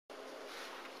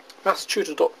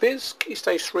mathstutor.biz, Key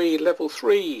Stage 3, Level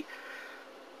 3,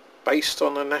 based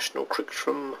on the National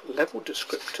Curriculum level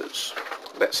descriptors.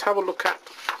 Let's have a look at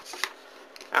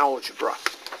algebra.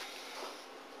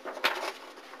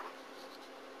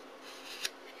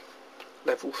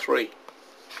 Level 3.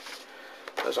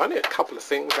 There's only a couple of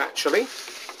things actually.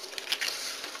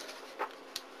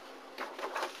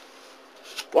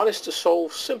 One is to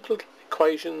solve simple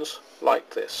equations like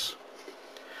this.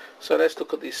 So let's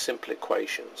look at these simple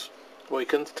equations. We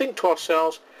can think to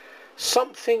ourselves,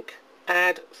 something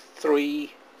add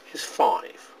 3 is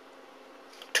 5.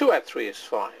 2 add 3 is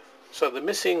 5. So the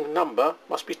missing number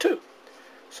must be 2.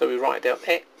 So we write down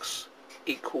x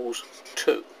equals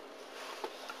 2.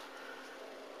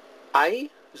 A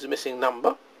is the missing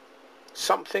number.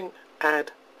 Something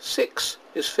add 6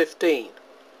 is 15.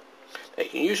 Now you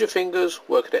can use your fingers,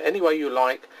 work it out any way you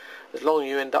like, as long as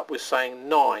you end up with saying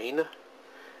 9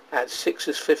 add 6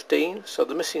 is 15, so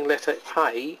the missing letter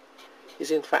A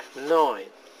is in fact 9.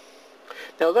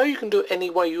 Now although you can do it any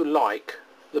way you like,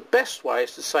 the best way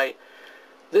is to say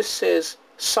this says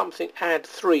something add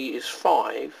 3 is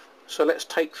 5, so let's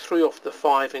take 3 off the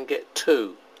 5 and get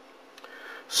 2.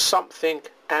 Something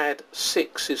add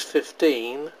 6 is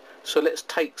 15, so let's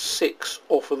take 6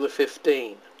 off of the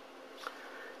 15.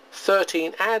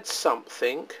 13 add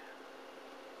something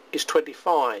is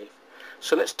 25.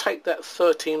 So let's take that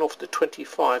 13 off the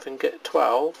 25 and get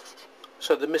 12.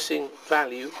 So the missing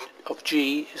value of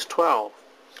G is 12.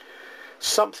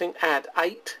 Something add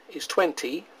 8 is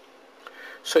 20.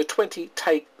 So 20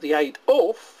 take the 8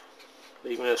 off,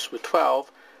 leaving us with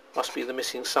 12, must be the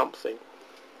missing something.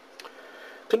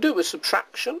 Can do it with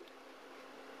subtraction.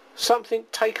 Something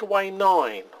take away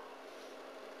 9.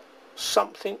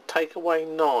 Something take away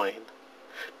 9.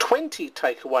 20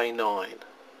 take away 9.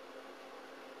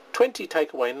 20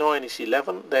 take away 9 is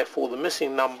 11, therefore the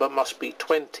missing number must be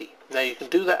 20. Now you can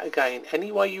do that again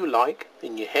any way you like,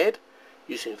 in your head,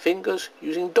 using fingers,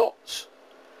 using dots.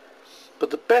 But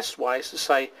the best way is to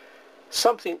say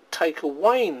something take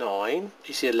away 9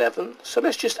 is 11, so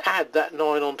let's just add that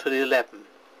 9 onto the 11.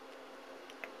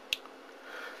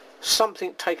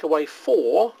 Something take away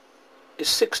 4 is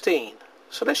 16,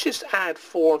 so let's just add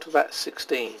 4 onto that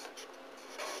 16.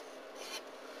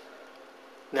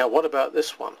 Now what about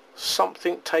this one?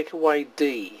 Something take away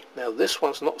D. Now this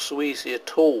one's not so easy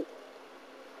at all.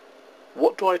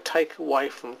 What do I take away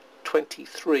from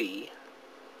 23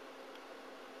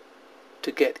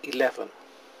 to get 11?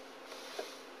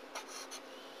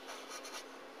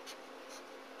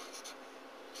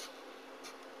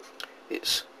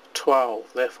 It's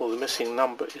 12, therefore the missing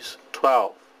number is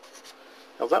 12.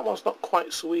 Now that one's not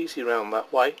quite so easy round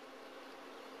that way.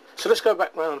 So let's go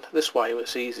back round this way where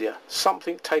it's easier.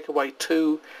 Something take away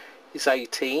 2 is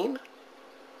 18.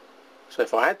 So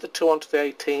if I add the 2 onto the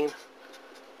 18,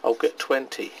 I'll get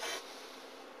 20.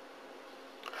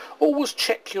 Always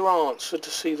check your answer to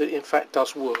see that it in fact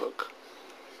does work.